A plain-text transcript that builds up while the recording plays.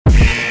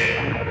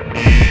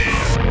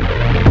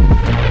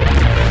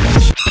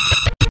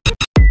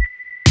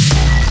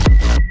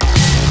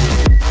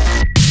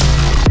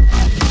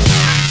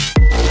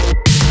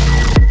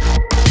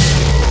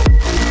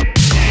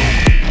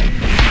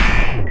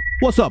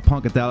What's up,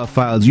 Chunkadelic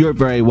files? You're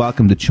very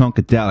welcome to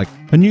Chunkadelic,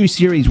 a new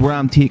series where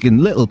I'm taking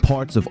little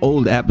parts of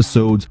old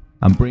episodes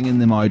and bringing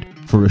them out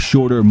for a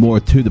shorter, more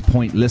to the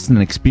point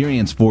listening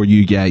experience for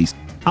you guys.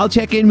 I'll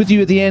check in with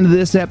you at the end of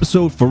this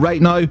episode. For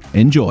right now,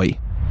 enjoy.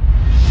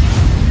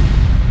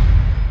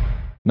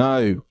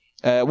 Now,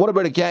 what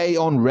about a guy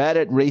on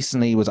Reddit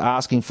recently was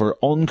asking for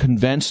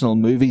unconventional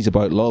movies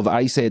about love?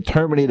 I said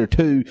Terminator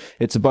 2,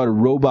 it's about a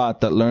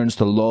robot that learns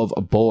to love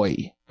a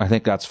boy. I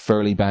think that's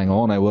fairly bang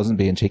on. I wasn't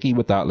being cheeky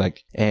with that,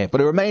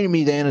 but it reminded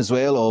me then as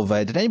well of,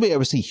 did anybody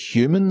ever see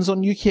Humans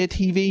on UK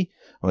TV?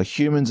 Well,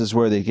 Humans is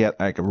where they get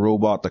like a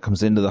robot that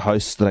comes into the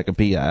house that could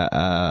be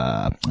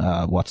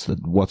what's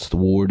the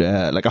word?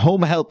 Like a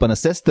home help, an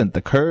assistant,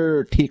 the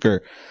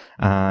caretaker.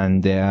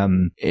 And,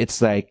 it's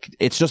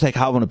just like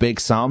having a big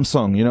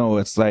Samsung, you know,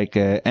 it's like,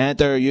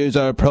 enter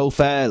user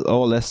profile,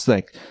 all this,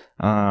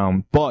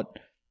 but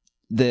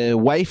the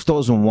wife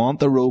doesn't want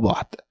the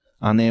robot.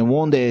 And then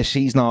one day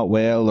she's not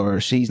well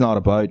or she's not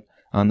about,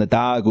 and the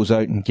dad goes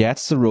out and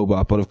gets the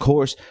robot. But of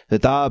course, the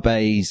dad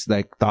buys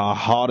like the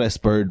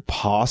hottest bird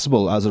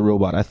possible as a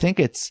robot. I think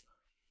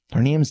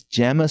her name's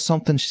Gemma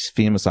something. She's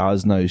famous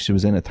as now. She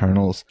was in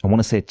Eternals. I want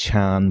to say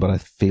Chan, but I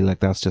feel like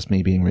that's just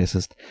me being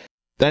racist.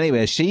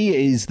 Anyway, she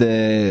is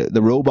the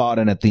robot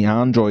in it, the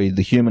android,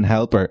 the human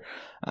helper.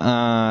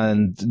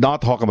 And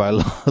not talking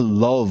about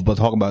love, but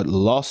talking about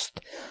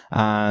lust.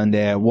 And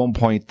at one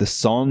point, the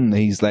son,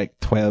 he's like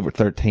 12 or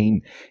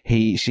 13.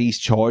 She's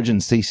charging.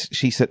 She's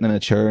sitting in a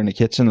chair in the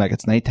kitchen, like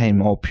it's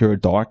nighttime, all pure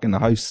dark in the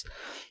house.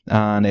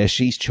 And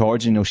she's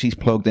charging. You know, she's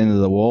plugged into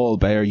the wall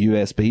by her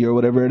USB or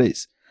whatever it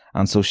is.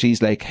 And so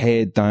she's like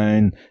head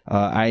down,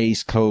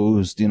 eyes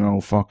closed. You know,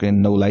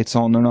 fucking no lights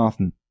on or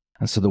nothing.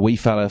 And so the wee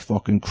fella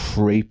fucking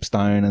creeps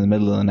down in the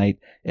middle of the night,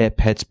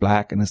 pitch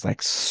black, and it's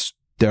like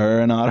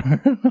staring at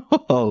her.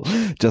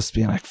 Just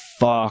being like,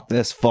 fuck,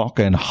 this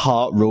fucking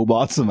hot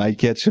robot's in my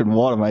kitchen.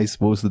 What am I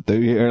supposed to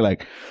do here?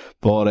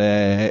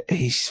 But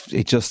he's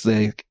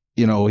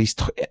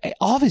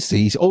obviously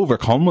he's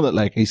overcome with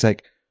it. He's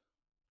like,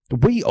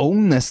 we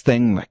own this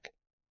thing.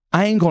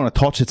 I ain't gonna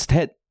touch its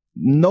tit.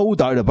 No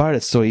doubt about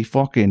it. So he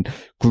fucking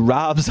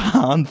grabs a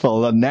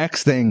handful. The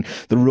next thing,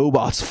 the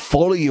robot's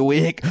fully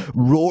awake,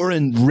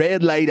 roaring,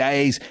 red light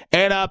eyes,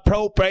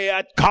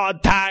 inappropriate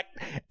contact,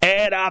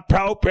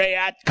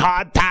 inappropriate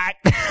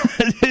contact.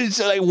 It's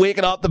like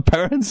waking up the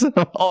parents and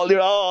all.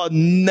 Oh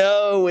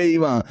no way,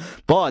 man.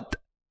 But,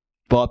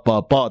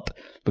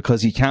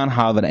 because you can't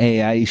have an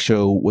AI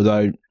show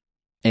without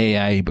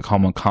AI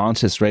becoming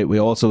conscious, right?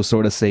 We also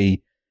sort of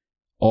see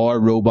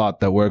our robot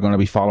that we're going to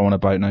be following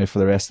about now for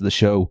the rest of the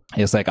show.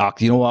 It's like,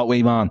 you know what,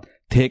 wee man,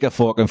 take a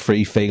fucking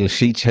free feel.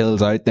 She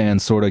chills out then,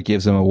 sort of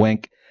gives him a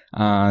wink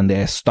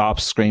and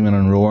stops screaming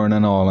and roaring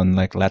and all and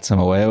lets him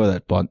away with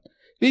it. But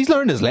he's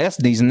learned his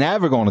lesson. He's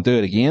never going to do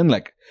it again.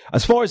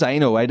 As far as I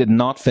know, I did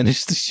not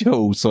finish the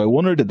show, so I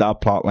wonder did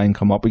that plot line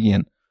come up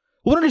again.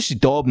 I wonder if she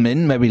dub him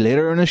in maybe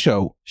later in the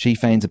show. She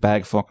finds a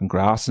bag of fucking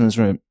grass in his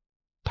room,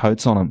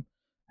 touts on him,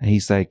 and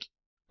he's like,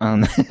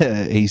 and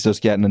he's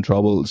just getting in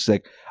trouble. She's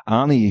like,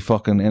 Annie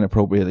fucking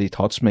inappropriately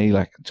touched me,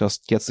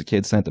 just gets the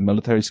kid sent to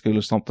military school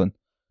or something.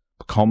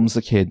 Becomes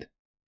the kid.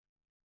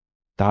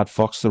 Dad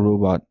fucks the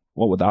robot.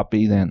 What would that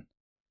be then?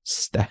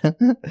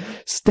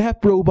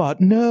 Step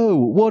robot, no!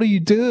 What are you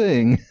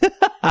doing?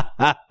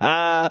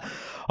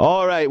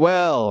 Alright,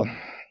 well.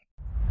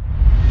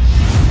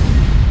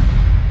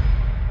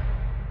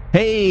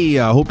 Hey,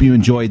 I hope you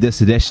enjoyed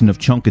this edition of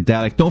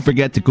Chunkadelic. Don't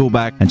forget to go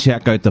back and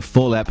check out the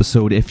full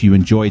episode if you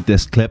enjoyed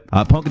this clip.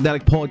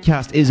 Chunkadelic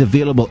podcast is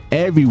available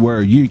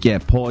everywhere you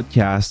get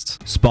podcasts.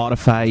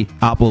 Spotify,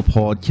 Apple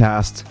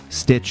Podcasts,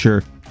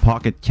 Stitcher,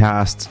 Pocket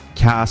Casts,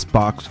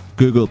 Castbox,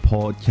 Google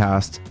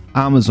Podcasts,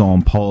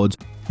 Amazon Pods.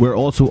 We're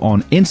also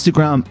on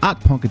Instagram at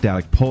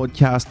Chunkadelic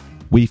Podcast.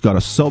 We've got a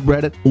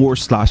subreddit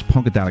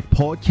 /Chunkadelic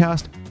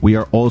Podcast. We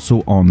are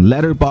also on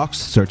Letterboxd.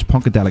 Search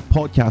Chunkadelic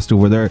Podcast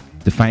over there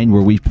to find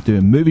where we've been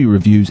doing movie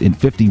reviews in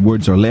 50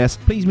 words or less.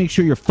 Please make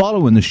sure you're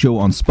following the show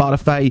on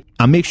Spotify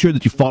and make sure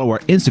that you follow our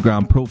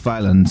Instagram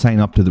profile and sign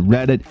up to the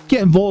Reddit.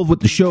 Get involved with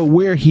the show.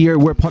 We're here.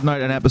 We're putting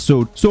out an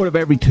episode sort of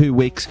every 2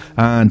 weeks.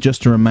 And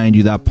just to remind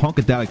you that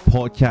Chunkadelic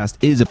Podcast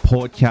is a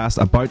podcast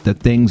about the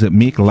things that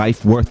make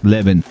life worth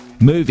living.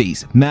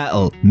 Movies,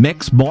 metal,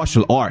 mixed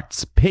martial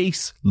arts.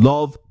 Peace,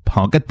 love,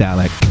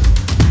 Chunkadelic.